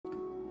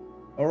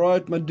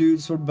Alright, my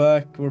dudes, we're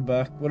back. We're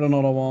back with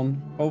another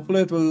one.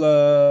 Hopefully it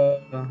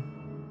will,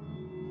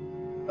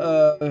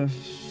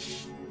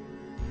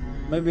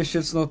 maybe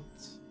shit's not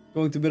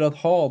going to be that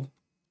hard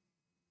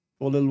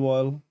for a little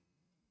while.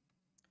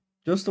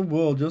 Just a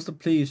word, just a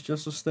please,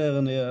 just a stare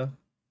in the air.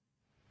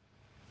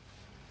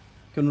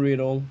 Couldn't read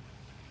all.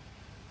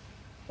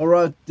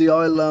 Alright, the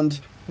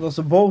island. There's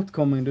a boat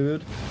coming,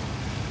 dude.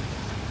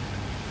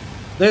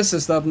 This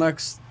is that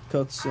next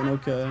cutscene,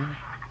 okay.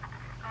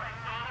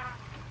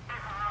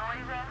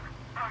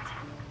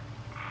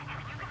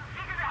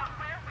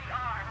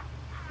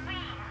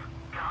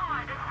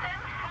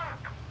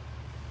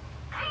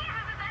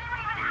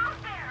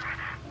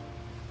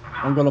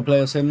 I'm gonna play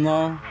as him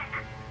now.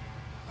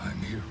 I'm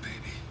here,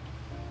 baby.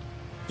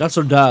 That's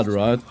her dad,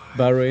 right?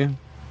 Barry.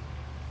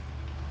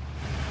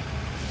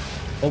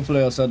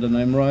 Hopefully I said the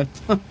name right.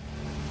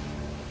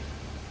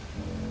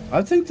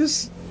 I think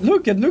this...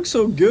 Look, it looks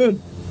so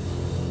good.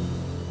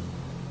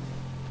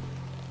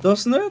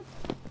 Doesn't it?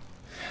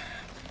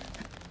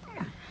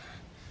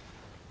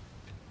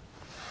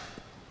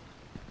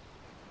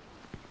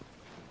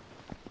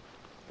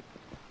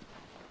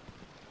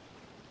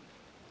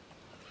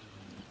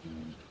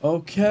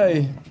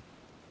 Okay.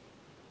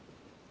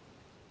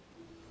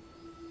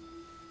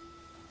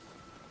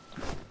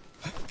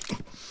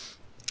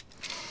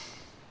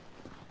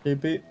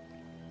 Creepy.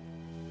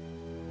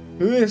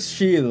 Who is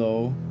she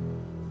though?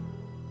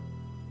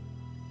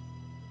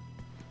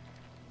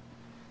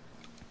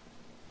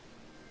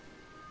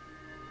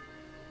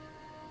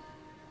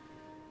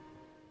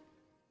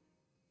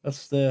 Let's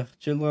stare.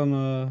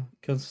 Children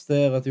can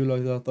stare at you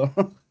like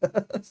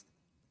that.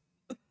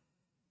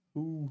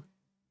 Ooh.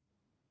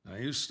 Now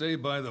you stay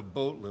by the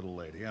boat, little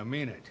lady. I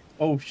mean it.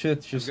 Oh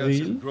shit, she's I've got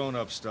some real?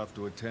 grown-up stuff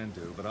to attend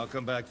to, but I'll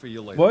come back for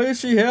you later. Why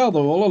is she here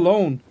though, all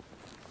alone?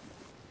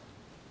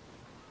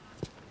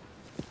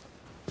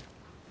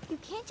 You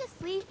can't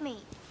just leave me.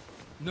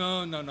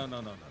 No.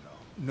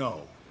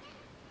 No.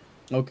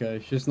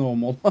 Okay, she's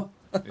normal.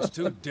 It's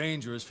too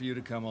dangerous for you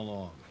to come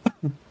along.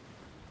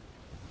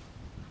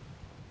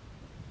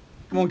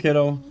 Come on,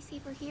 kiddo. Any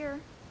safer here?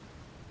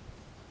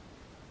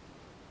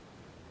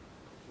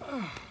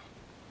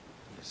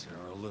 Is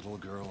there a little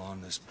girl on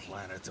this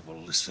planet that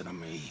will listen to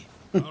me?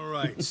 All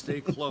right,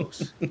 stay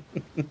close.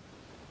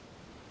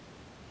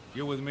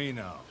 You're with me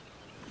now.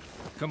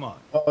 Come on.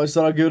 Oh, is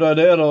that a good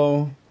idea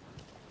though?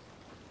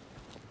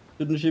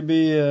 Shouldn't she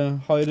be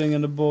hiding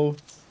in the boat?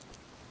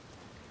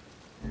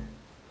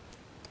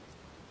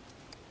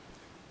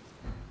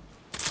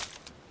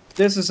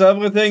 This is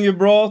everything you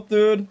brought,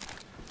 dude?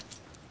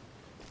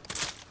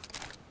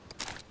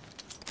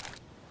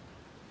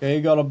 Okay,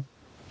 he got a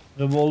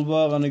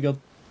revolver and he got...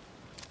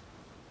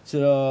 I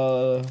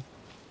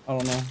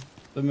don't know.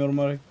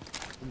 Semi-automatic.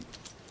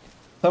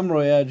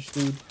 Samurai edge,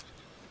 dude.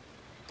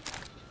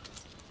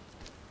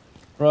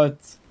 Right.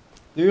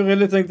 Do you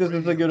really think this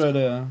is a good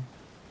idea?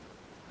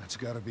 That's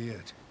gotta be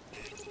it.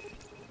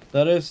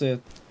 That is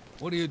it.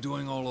 What are you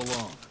doing all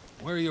alone?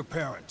 Where are your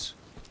parents?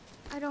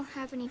 I don't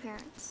have any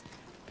parents.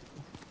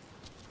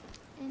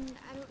 And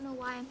I don't know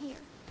why I'm here.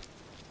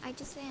 I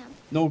just am.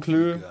 No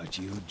clue. Got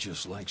you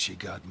just like she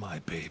got my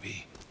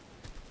baby.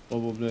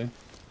 Probably.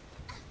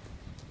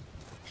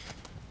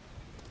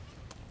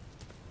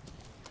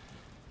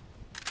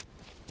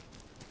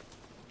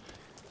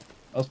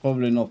 There's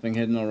probably nothing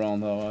hidden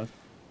around her, right?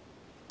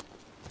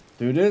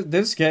 Dude,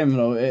 this game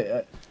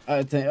though,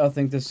 I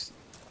think this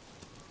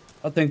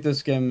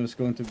game is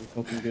going to be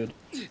fucking good.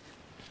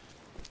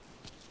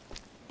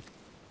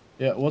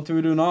 Yeah, what do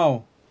we do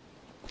now?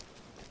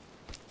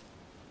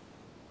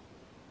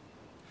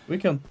 We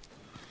can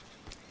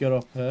get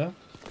up here.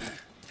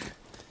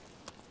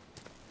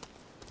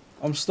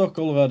 I'm stuck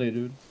already,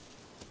 dude.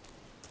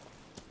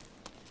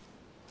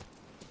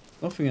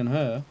 Nothing in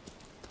here.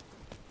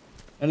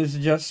 Any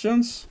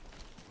suggestions?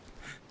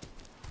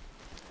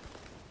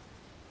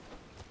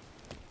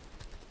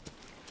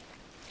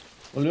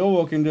 Well, you're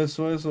walking this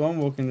way, so I'm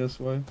walking this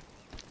way.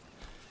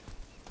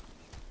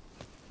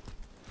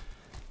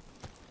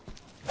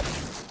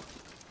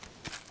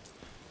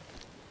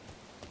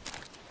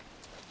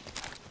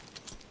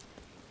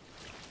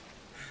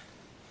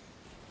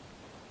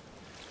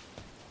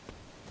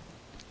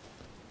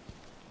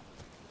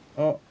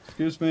 Oh,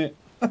 excuse me.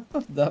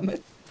 Damn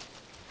it.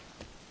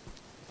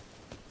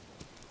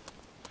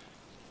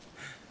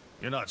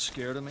 You're not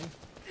scared of me?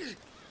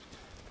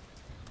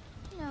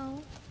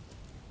 No.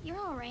 You're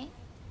alright.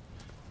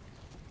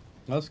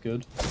 That's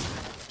good.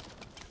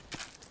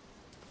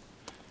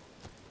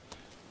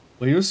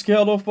 Were you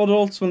scared of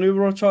adults when you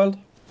were a child?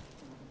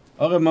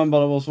 I remember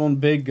there was one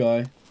big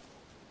guy.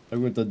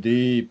 Like with a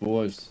deep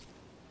voice.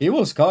 He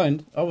was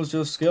kind. I was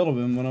just scared of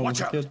him when I was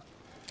a kid.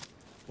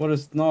 What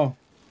is it now?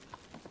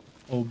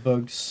 Oh,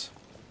 bugs.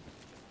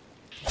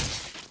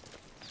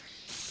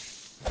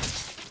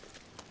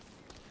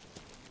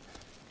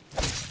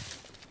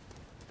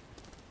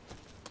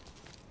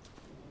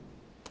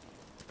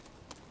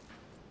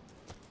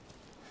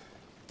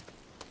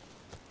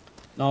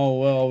 Now,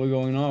 where are we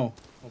going now?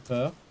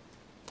 Okay.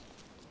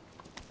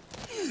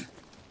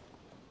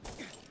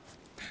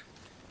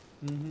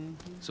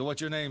 So what's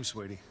your name,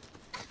 sweetie?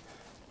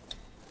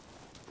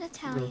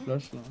 Natalia.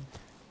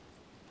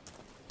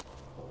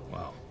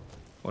 Wow,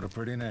 what a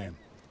pretty name.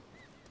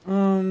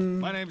 Um.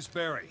 My name's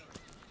Barry.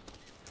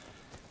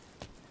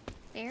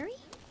 Barry?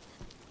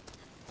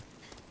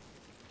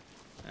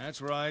 That's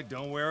right,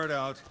 don't wear it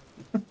out.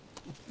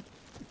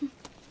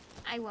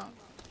 I won't.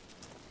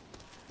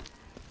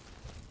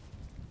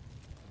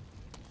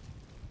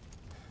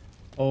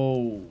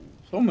 Oh,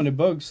 so many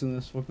bugs in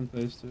this fucking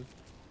place, dude.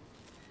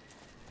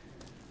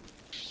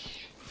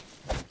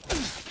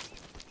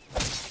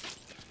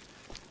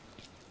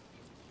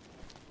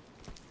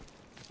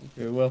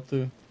 Okay, where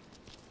to?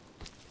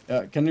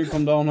 Yeah, can you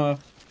come down here?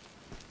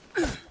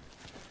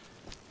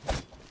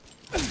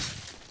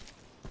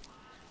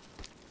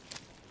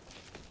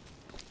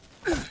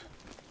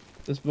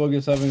 This bug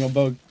is having a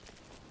bug.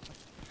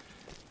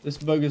 This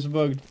bug is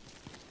bugged.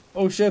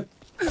 Oh shit!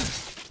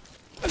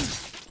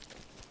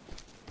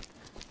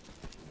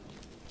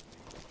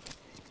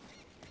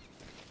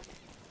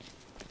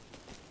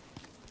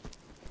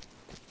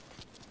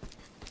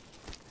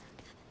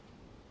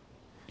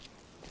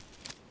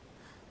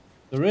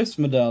 There is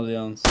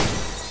medallions.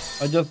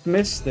 I just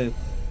missed it.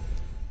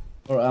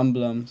 Or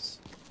emblems.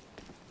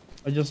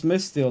 I just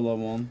missed the other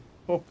one.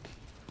 Fuck.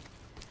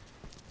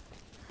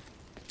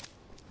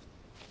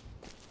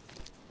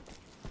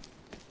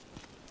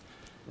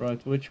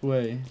 Right, which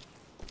way?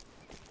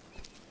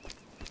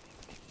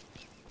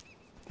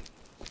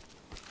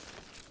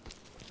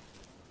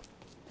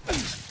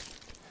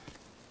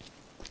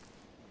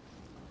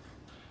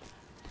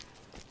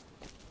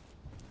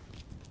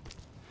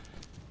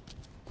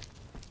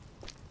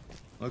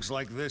 Looks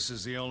like this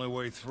is the only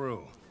way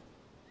through.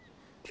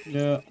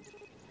 Yeah.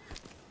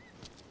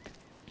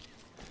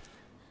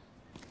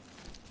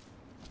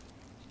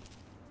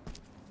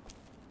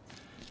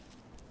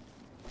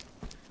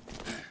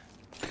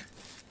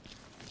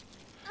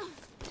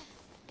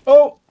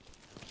 Oh!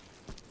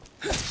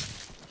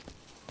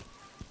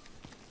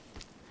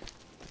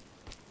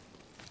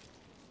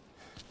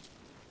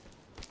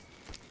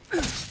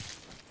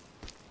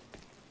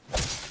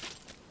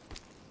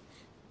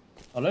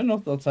 Are they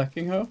not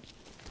attacking her?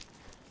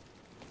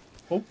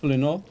 Hopefully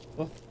not,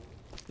 but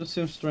this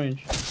seems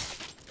strange. I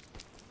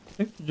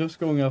think they're just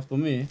going after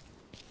me.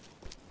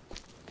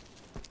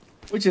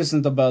 Which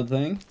isn't a bad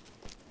thing.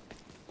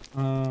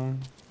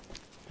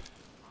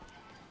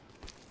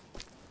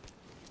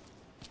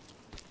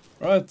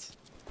 Right.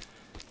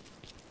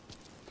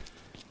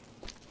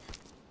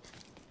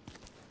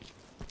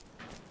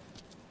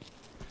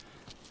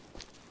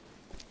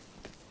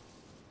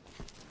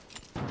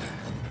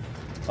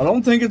 I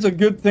don't think it's a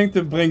good thing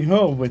to bring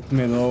her with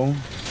me though.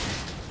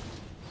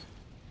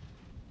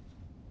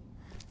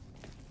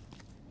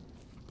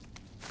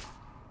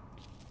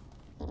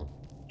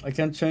 I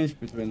can't change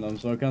between them,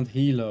 so I can't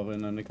heal her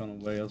in any kind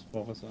of way as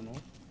far as I know.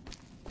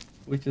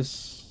 Which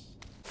is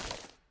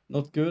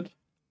not good.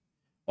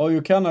 Oh,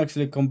 you can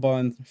actually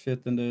combine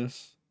shit in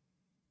this.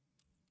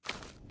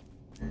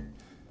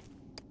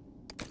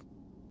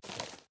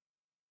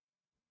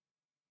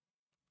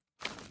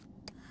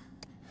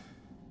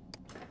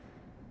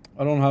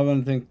 I don't have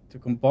anything to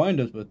combine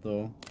it with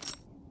though.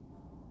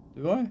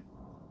 Do I?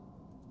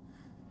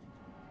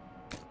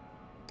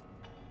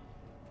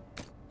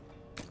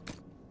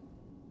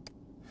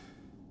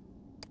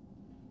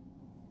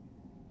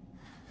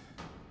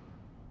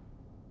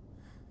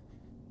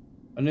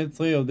 I need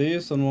 3 of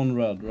these and 1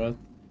 red, right?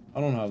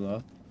 I don't have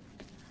that.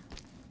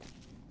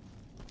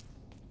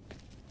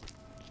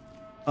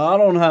 I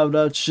don't have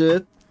that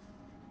shit.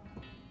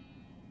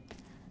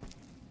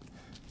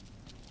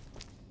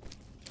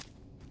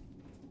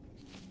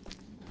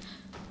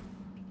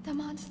 The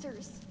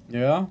monsters.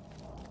 Yeah?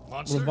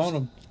 Monsters? What about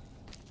them?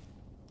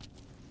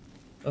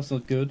 That's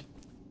not good.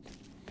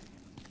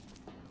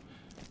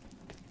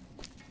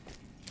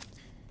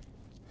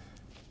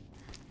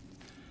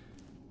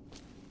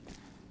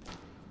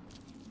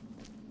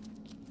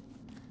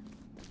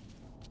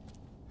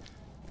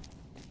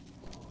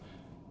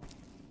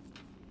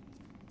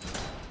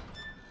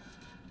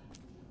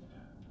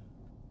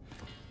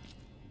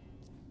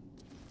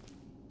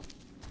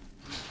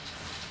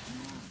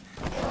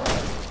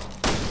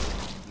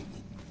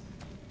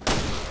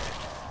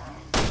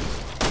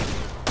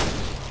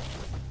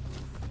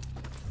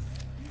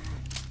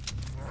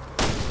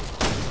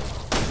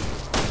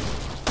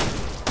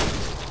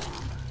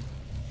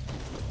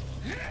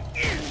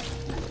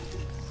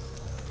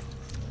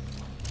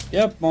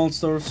 Yep,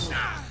 monsters.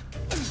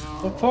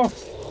 What the fuck?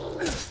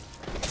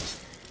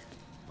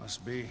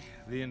 Must be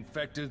the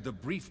infected the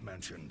brief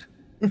mentioned.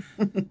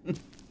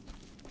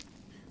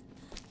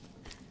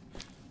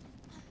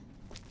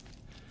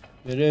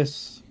 It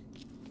is.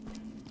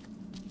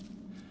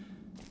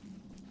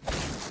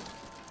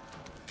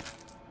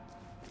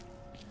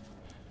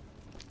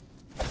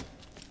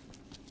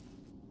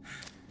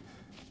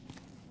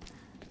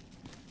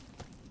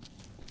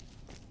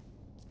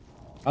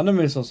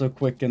 Enemies are so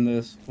quick in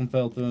this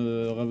compared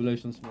to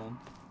Revelations 1.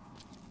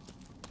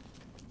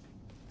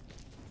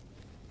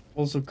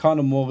 Also kind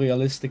of more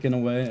realistic in a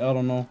way. I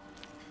don't know.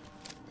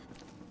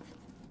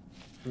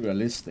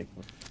 Realistic,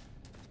 but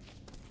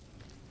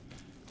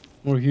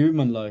more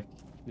human-like,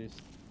 at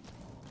least.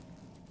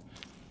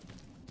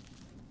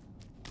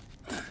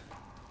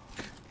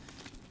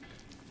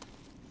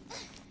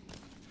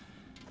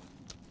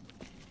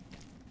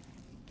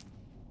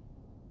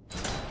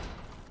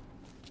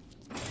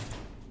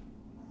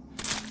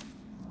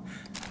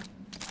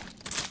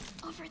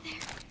 Over there,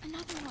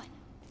 another one.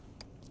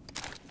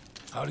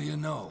 How do you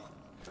know?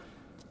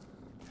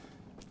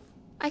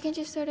 I can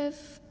just sort of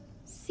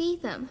see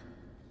them.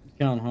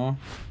 Can, huh?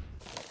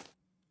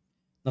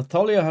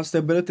 Natalia has the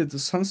ability to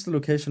sense the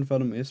location of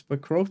enemies. By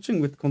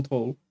crouching with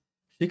control,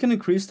 she can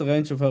increase the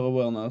range of her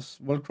awareness.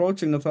 While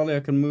crouching,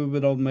 Natalia can move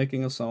without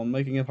making a sound,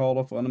 making it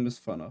harder for enemies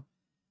to find her.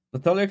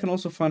 Natalia can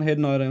also find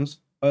hidden items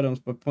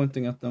by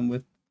pointing at them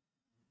with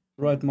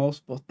the right mouse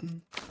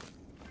button.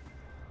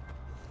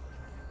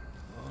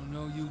 Oh,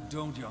 no, you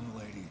don't, young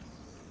lady.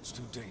 It's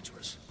too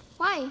dangerous.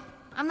 Why?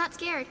 I'm not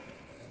scared.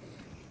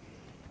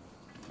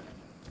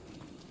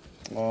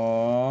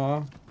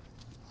 Aww.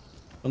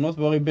 They're not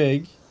very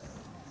big.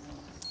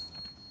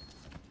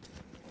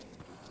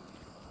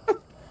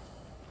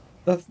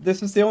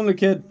 This is the only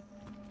kid.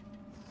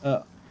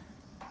 I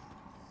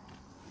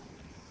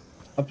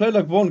played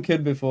like one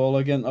kid before,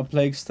 like in A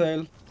Plague's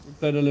Tale. We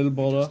played a little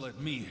brother. Just let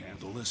me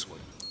handle this one.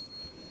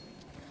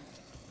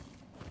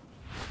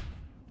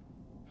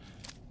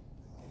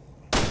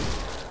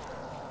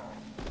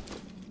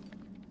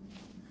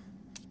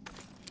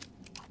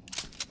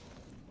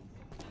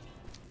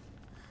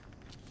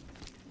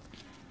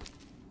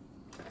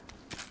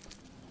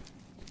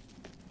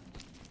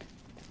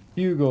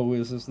 Hugo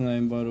is his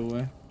name, by the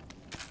way.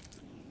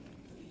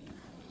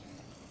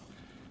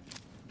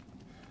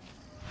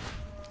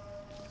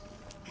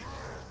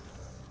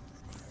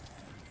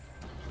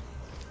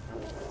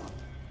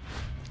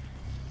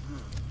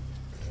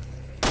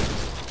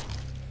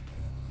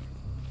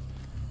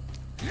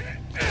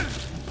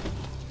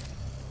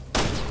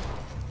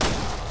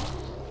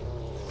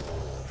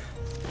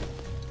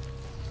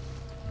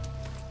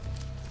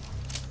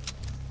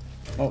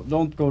 Oh,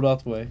 don't go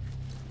that way.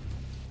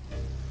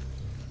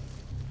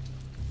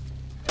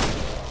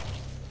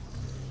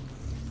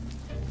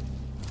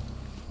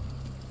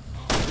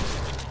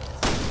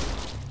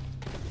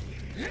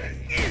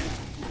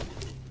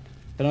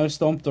 Can I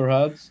stomp their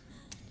heads?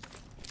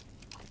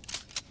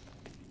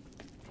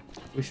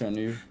 Wish I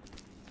knew.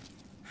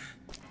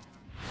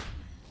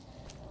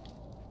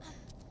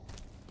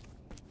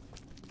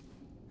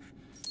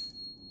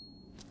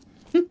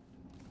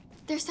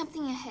 There's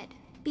something ahead.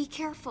 Be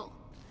careful.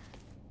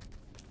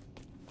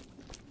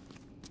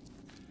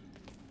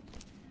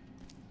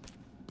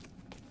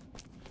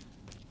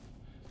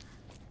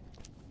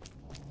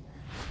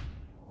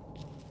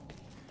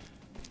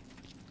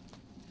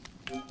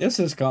 This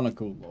is kind of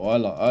cool. Oh, I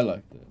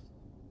like this.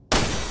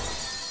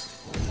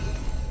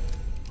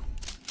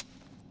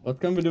 What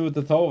can we do with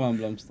the tower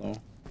emblems though?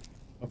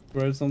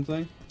 Upgrade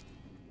something?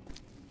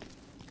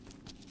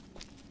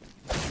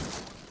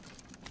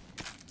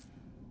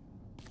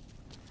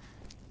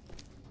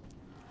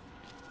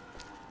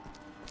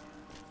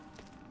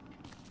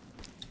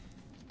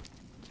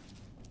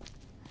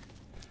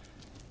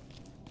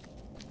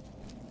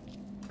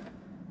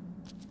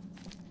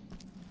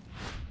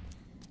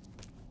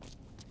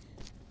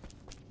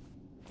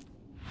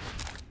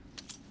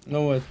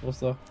 No, wait, what's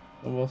that?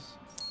 That was...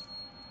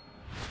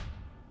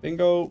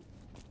 Bingo!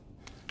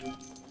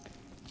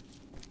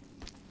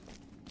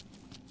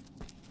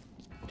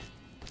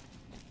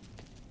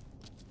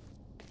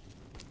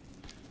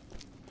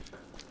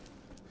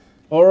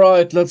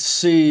 Alright, let's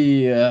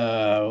see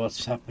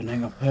what's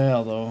happening up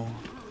here though.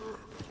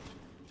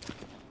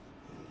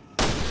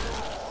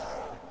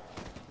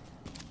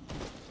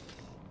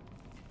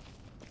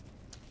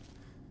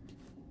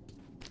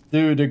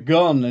 Dude, the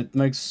gun, it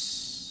makes...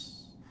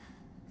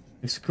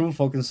 It's a cool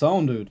fucking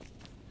sound, dude.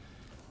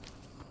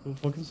 Cool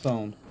fucking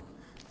sound.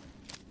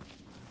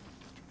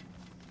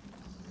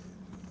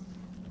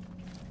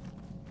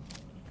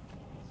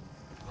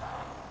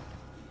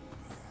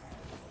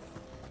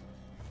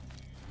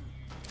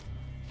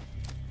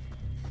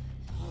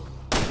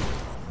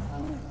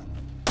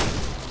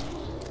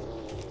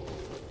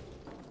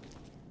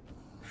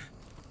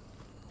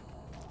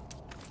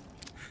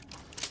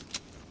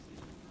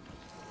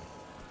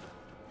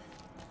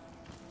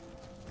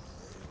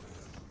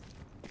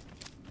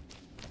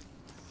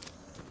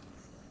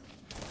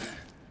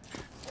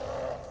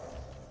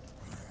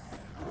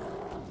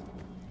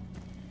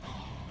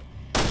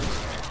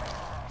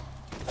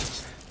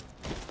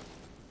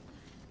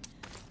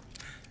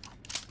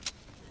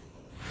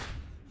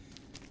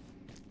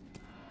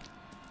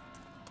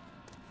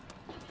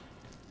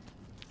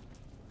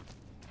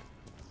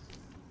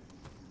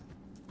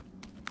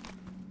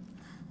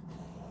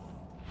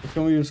 What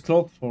can we use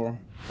cloth for?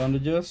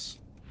 Bandages?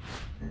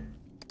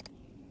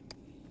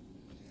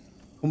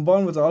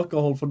 Combine with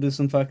alcohol for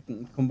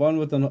disinfectant. Combine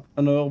with an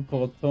herb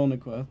for a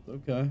tourniquet.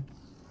 Okay.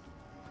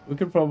 We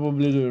could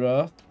probably do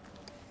that.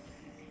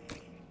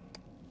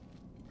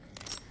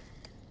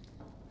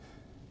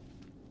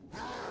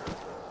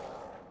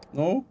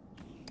 No?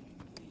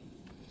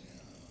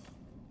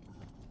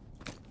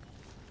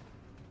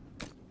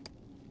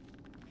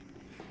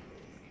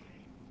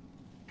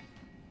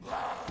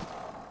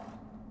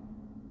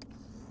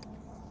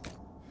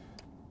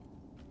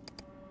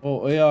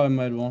 Oh, yeah, I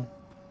made one.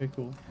 Okay,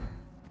 cool.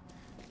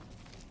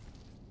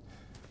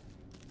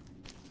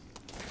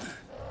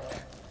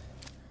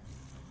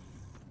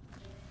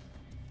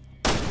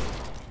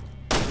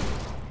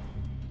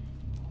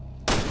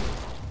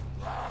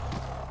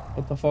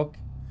 What the fuck?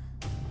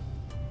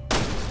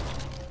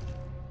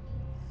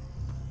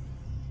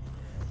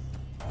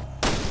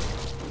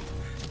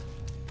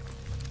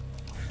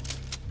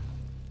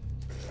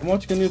 How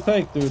much can you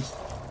take, dude?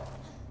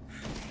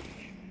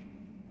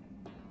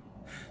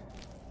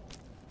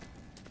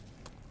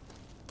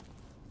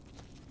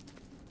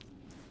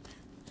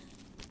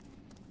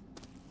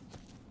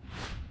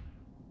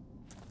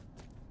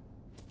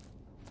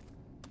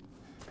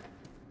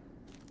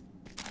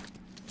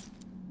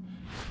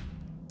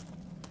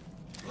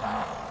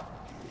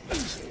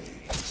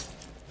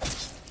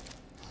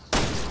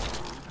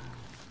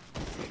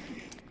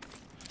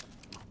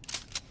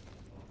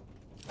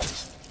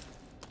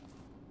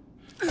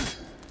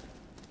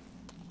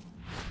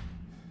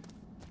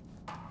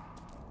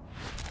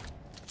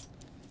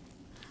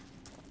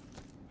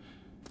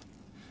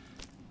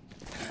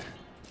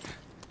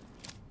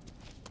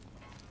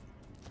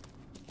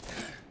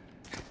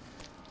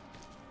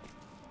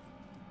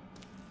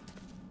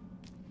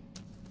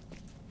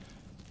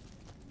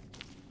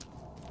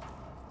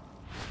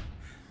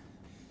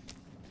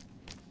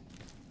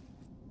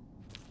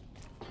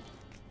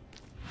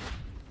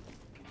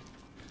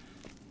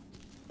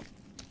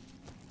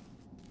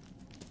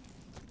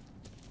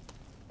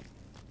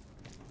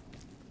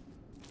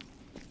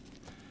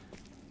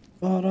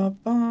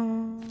 Ba-da-ba,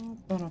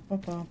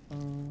 ba-da-ba-ba-ba.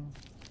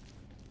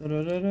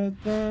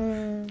 Da-da-da-da-da.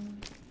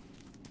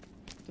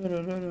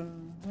 Da-da-da-da.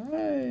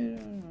 Hey,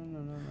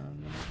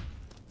 na-na-na-na-na.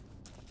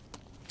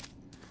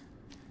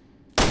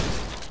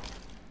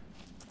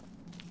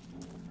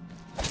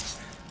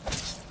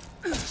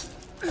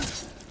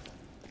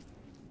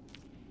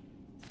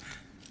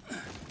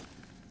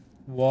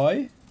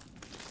 Why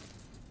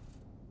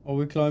are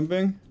we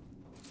climbing?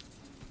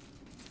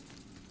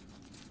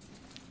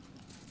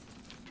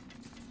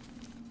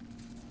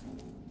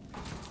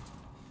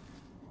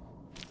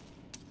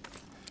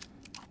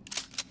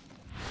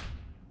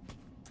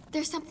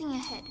 There's something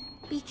ahead.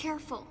 Be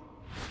careful.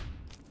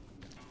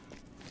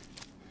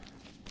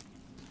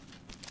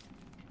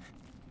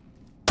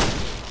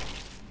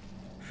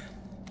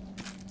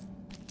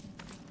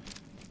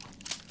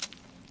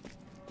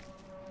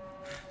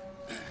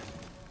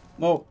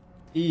 No.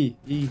 E.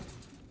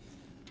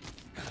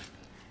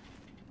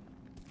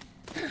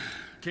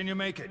 Can you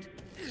make it?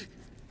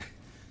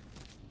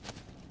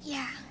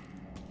 Yeah.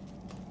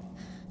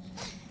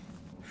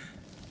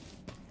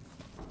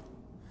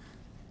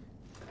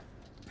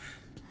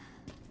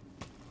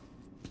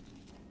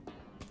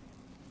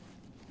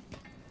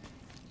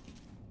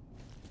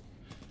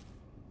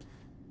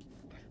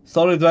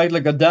 Started to act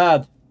like a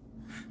dad.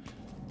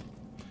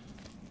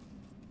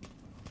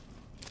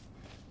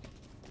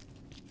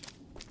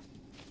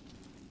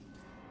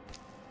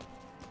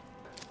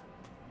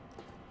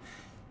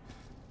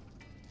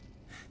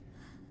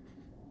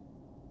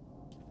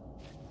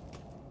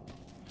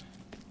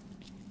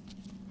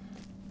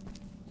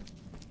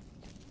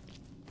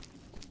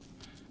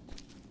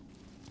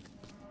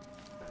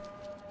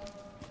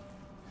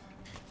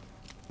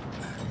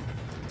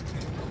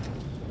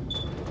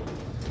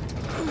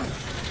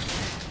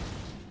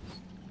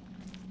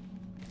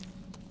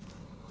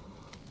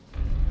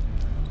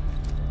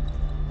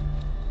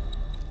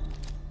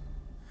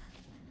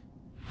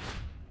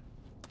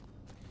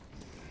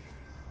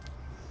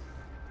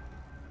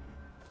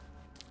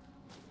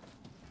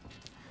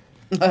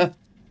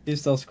 He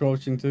starts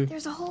crouching too.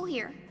 There's a hole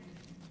here.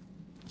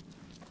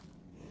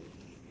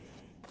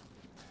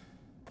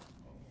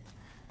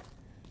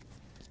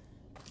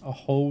 A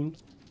hole.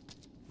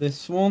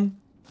 This one?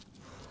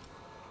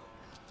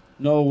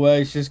 No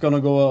way, she's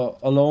gonna go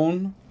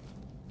alone.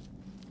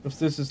 Because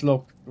this is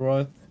locked,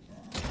 right?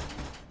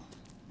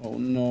 Oh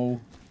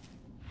no.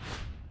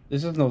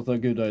 This is not a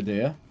good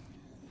idea.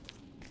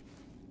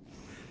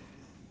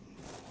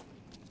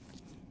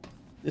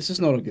 This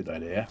is not a good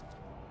idea.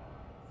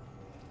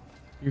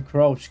 You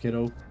crouch,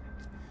 kiddo.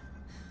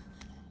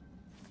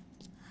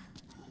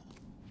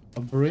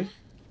 A brick?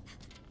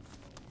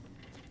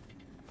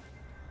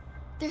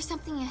 There's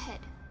something ahead.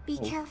 Be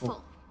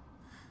careful.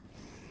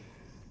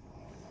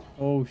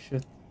 Oh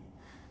shit.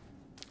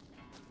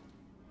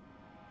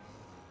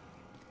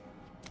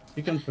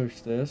 You can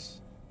push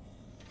this.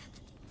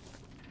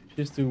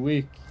 She's too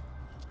weak.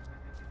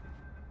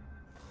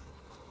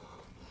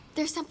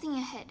 There's something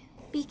ahead.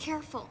 Be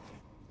careful.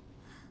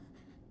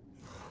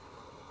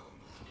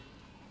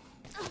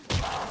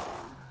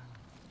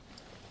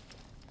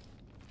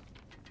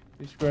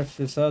 He scratched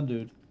his head,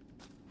 dude.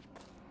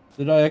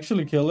 Did I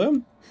actually kill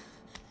him?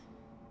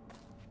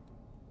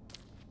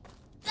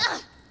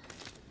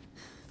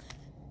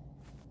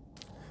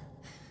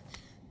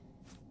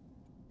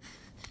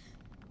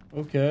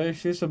 Okay,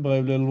 she's a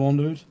brave little one,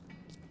 dude.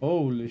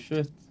 Holy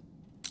shit.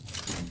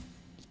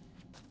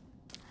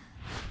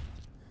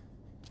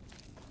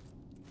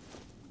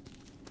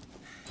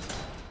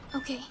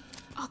 Okay,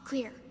 all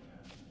clear.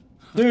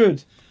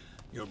 Dude!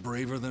 You're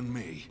braver than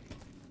me.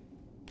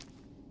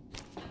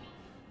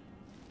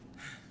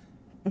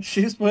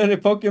 She's pretty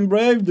fucking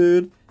brave,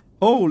 dude.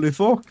 Holy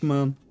fuck,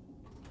 man.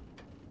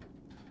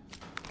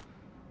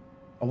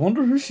 I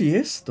wonder who she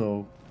is,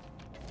 though.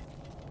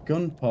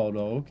 Gunpowder,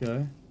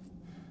 okay.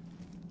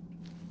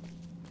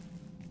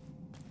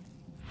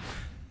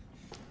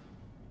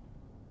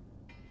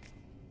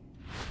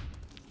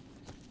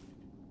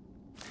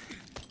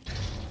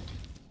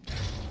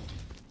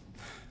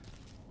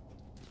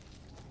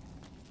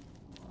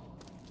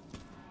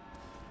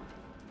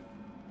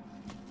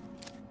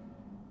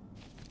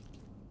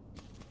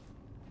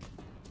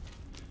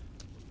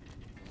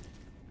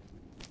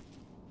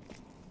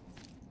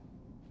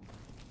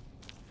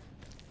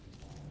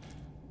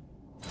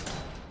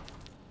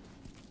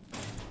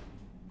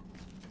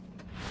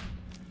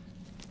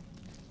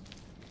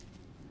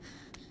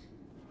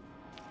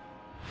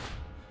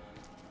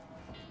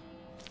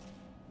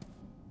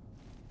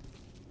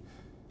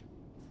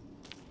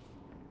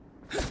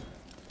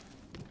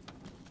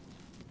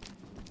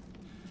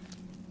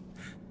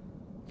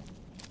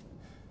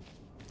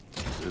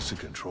 Is this a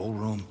control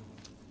room?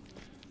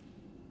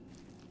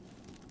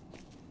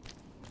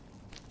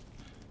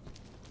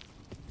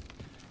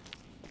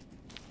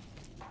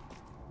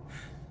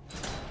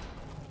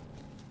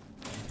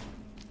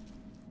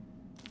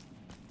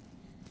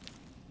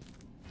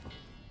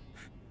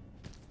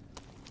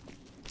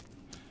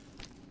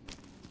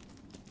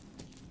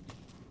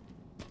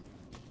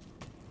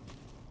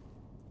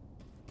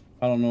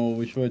 I don't know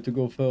which way to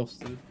go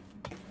first, dude.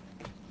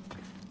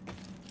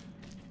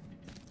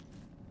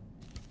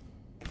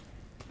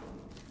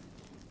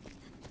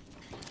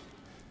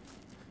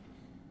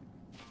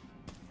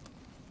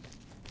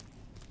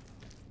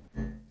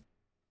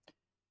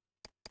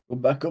 Go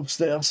back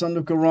upstairs and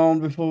look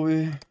around before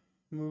we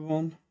move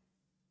on.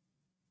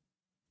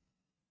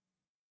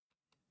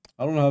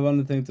 I don't have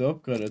anything to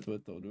upgrade it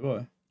with, though, do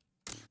I?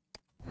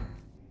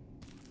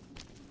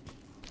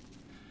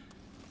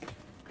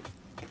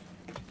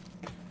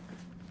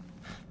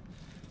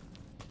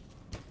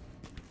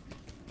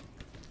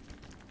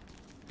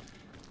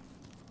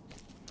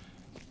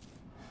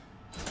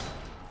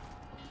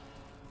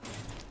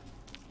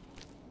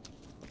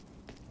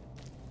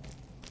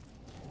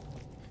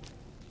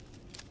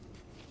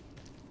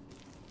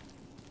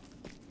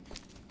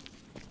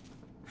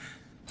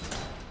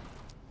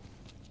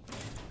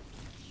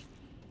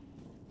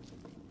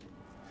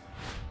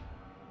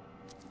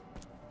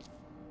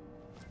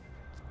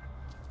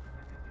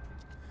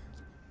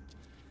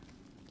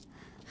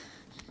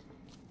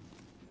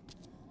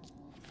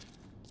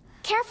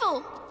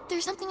 Careful!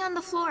 There's something on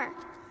the floor.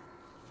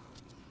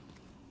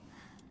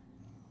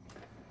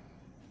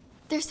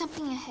 There's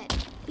something ahead.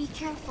 Be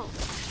careful.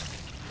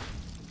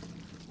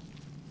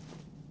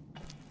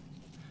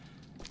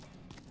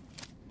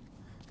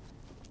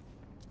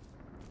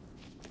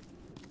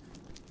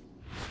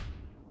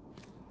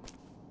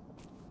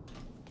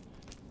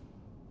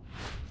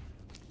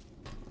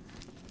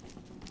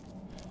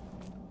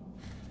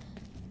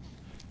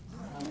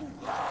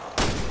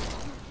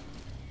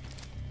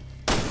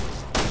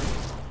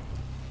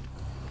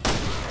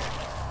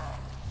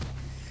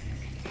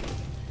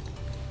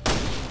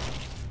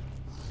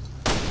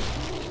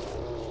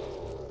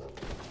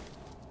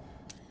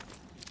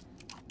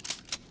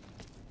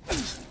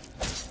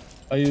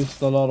 I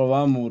used a lot of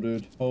ammo,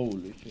 dude.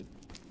 Holy shit.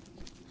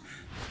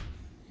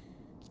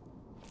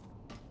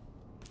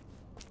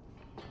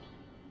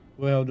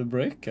 We have the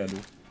brake caddy.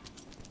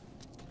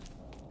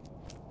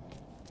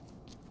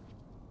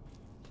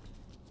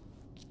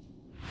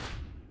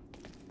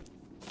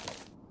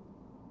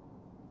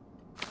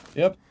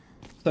 Yep.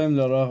 Same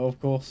there, of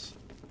course.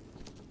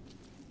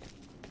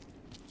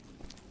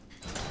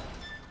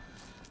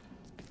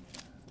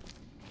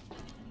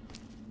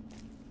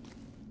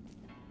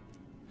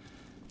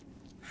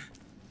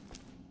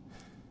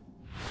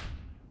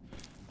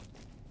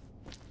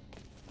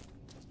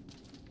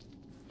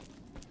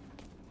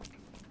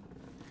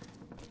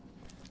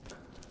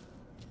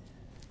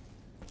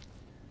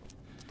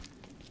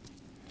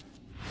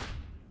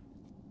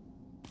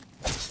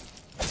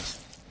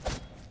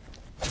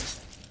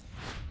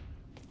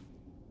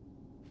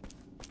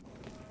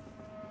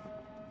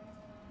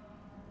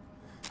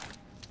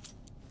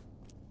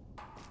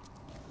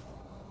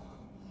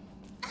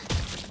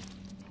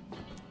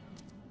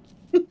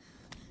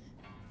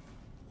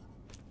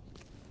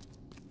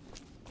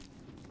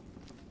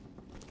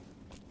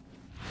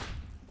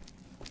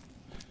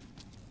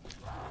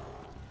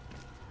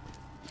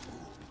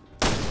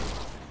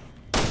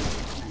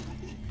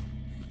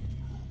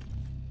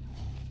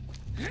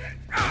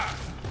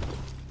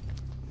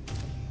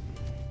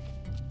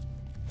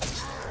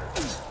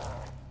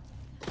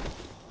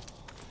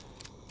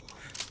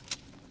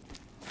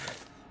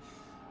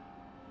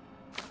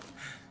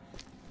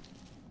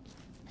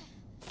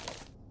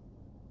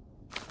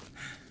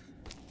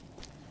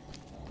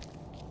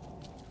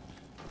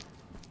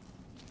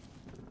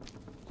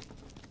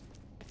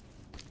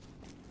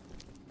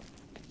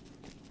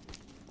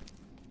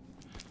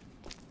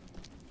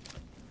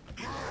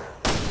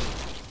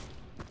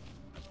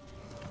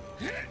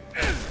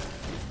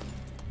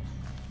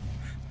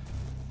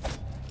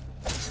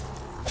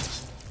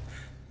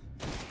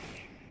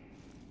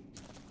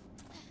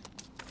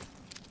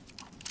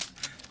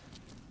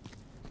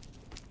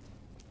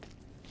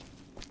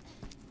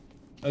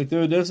 Like,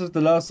 dude, this is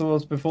The Last of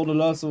Us before The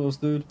Last of Us,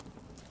 dude.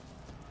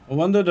 Or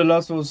when did The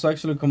Last of Us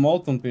actually come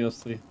out on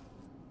PS3?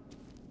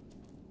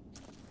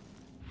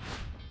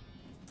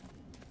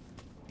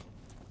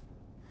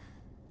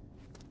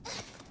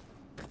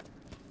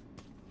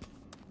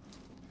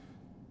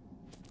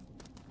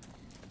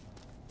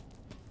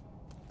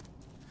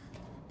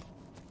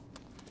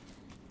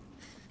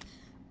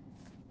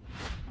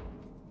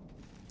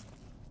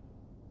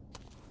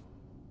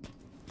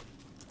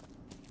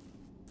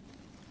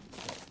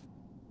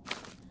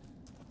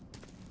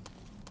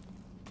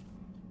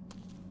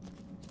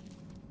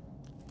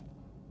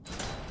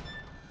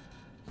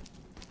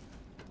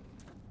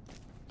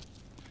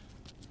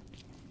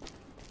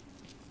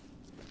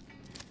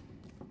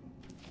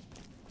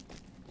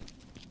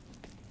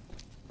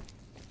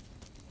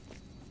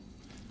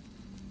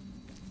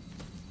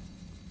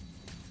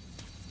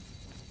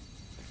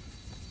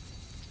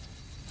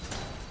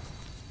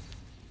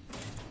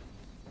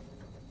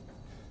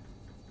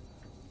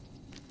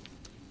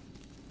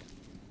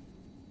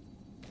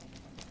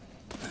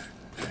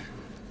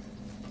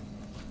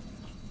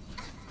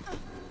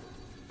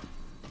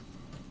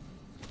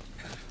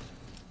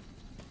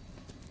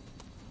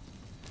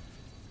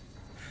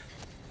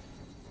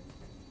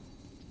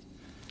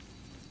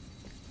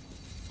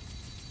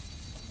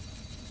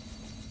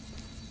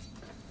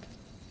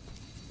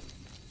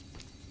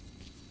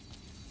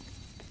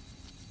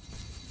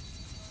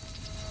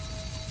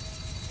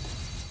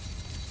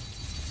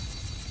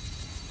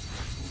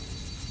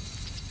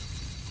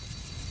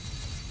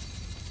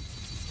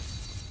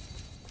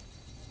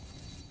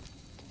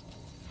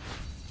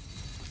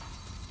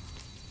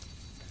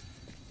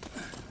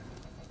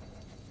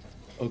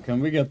 Oh,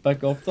 can we get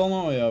back up there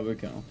now? Yeah, we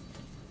can.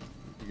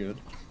 Good.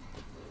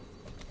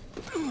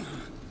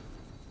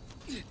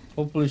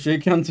 Hopefully she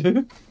can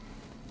too.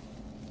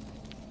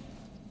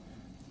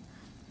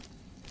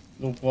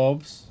 No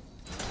probs.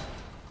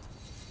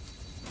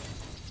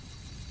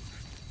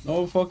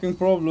 No fucking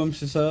problem,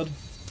 she said.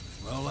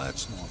 Well,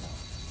 that's normal.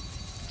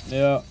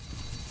 Yeah.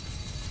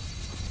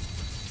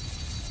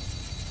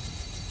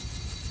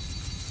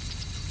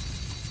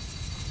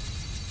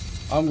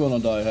 I'm gonna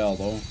die here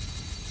though.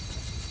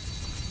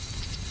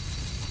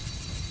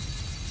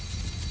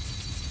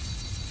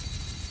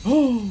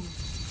 Oh,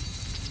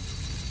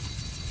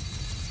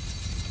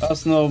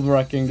 that's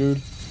nerve-wracking,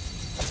 dude.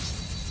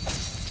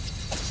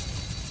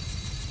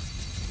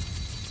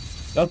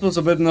 That was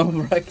a bit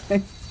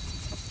nerve-wracking.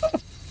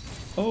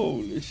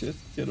 Holy shit,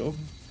 get over.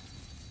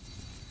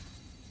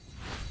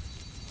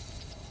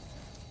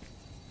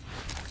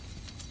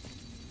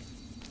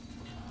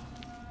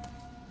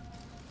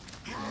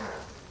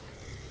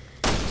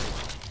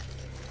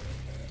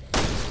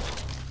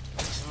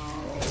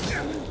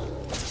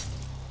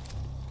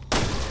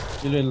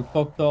 You little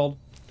fucktard.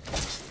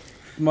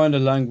 Mind the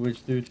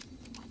language, dude.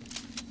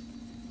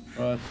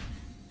 Right.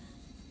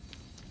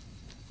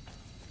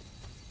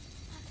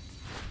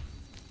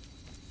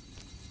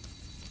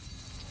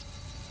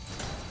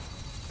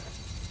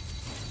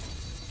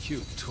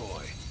 Cute toy.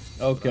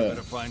 Okay. But I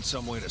better find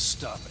some way to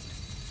stop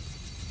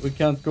it. We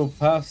can't go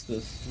past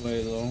this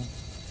way though.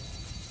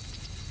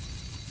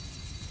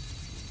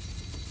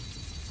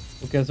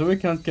 Okay, so we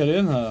can't get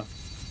in here.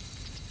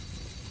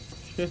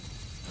 Shit.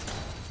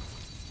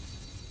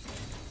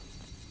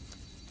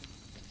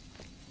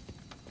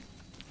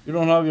 You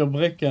don't have your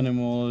brick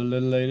anymore,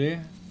 little lady.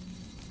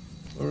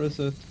 Where is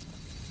it?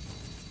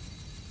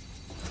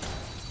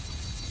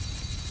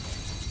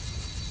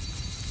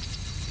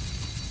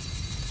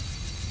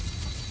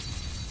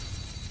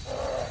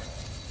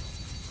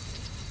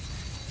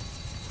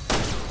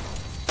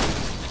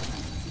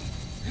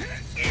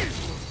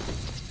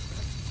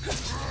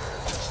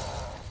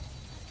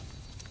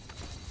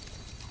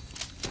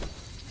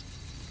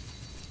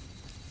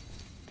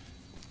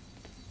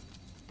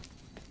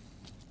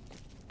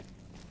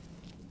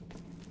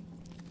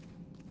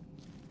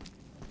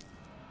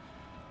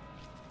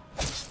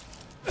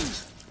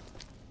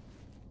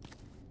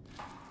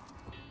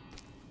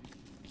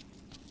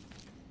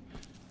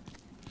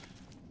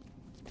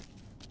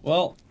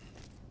 Well,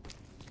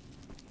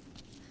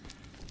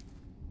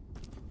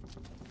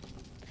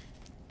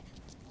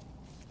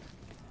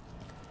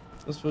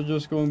 guess we're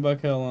just going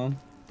back here then.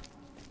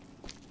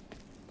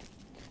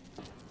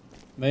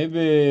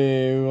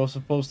 Maybe we were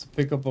supposed to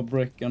pick up a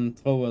brick and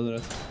throw it at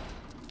it.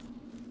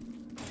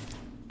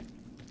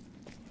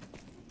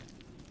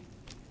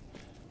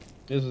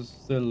 This is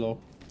still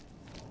locked.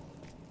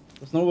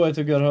 There's no way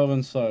to get her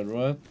inside,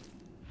 right?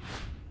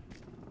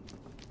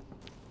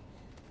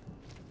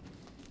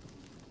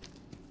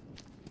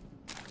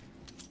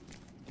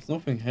 There's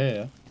nothing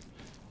here.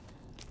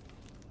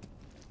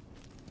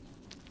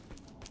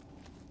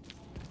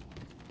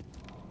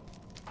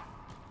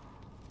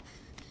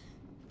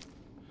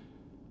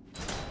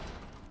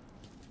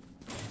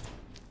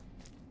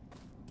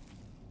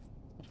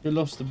 We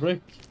lost the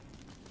brick.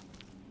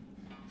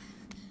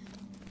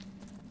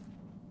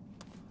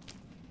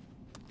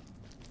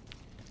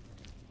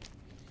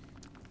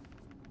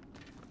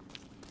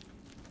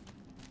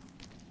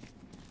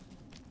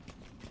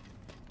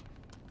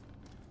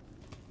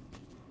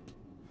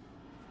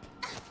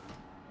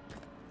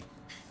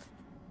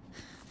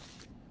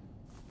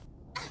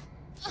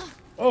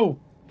 Oh!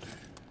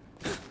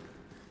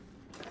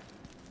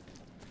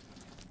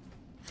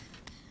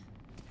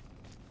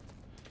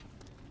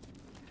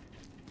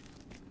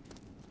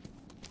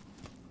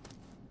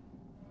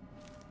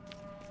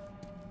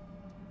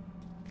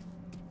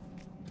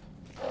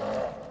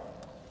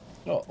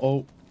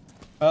 Uh-oh.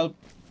 Help.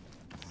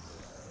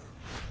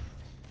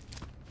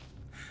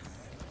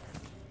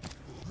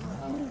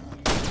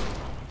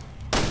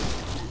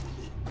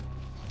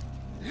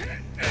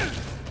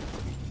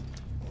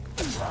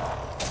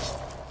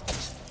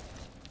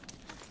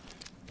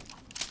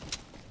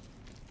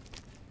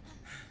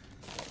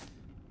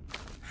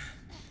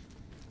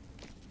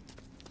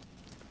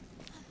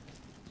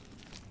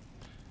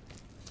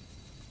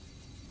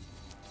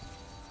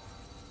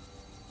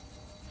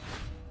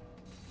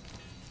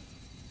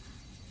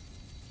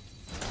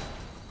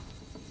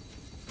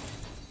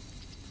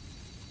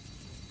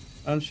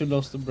 And she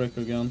lost the brick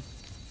again.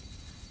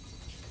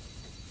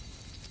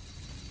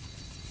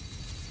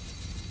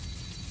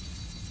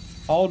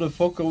 How the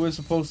fuck are we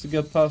supposed to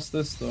get past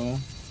this though?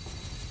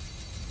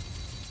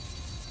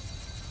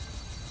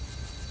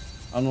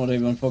 I'm not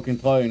even fucking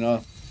trying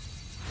that.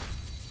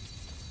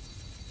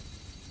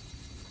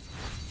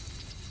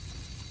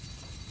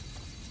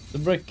 The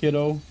brick,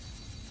 kiddo.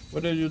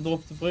 Where did you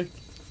drop the brick?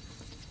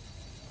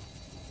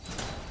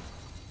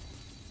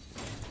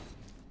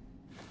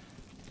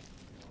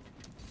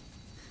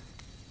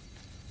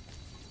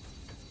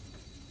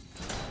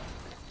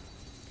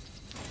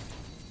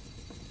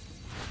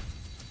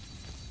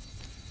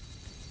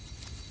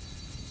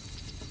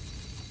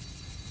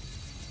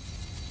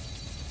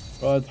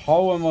 Right,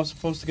 how am I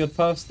supposed to get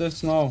past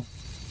this now?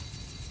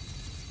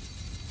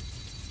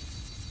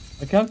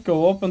 I can't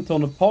go up and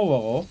turn the power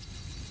off.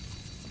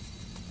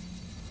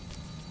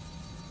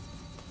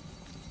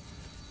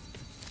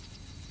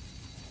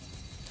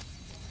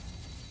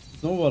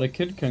 There's nowhere the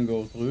kid can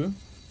go through.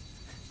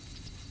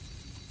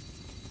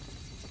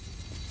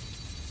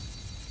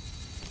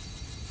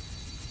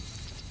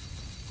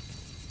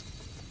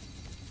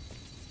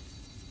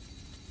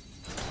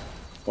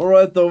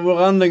 Alright though,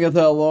 we're ending it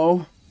here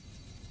though.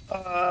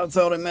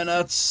 30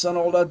 minutes and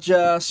all that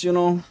jazz, you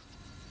know.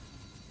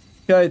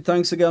 Okay,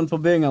 thanks again for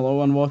being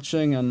hello and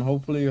watching, and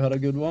hopefully you had a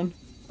good one.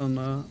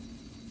 And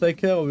take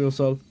care of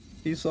yourself.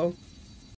 Peace out.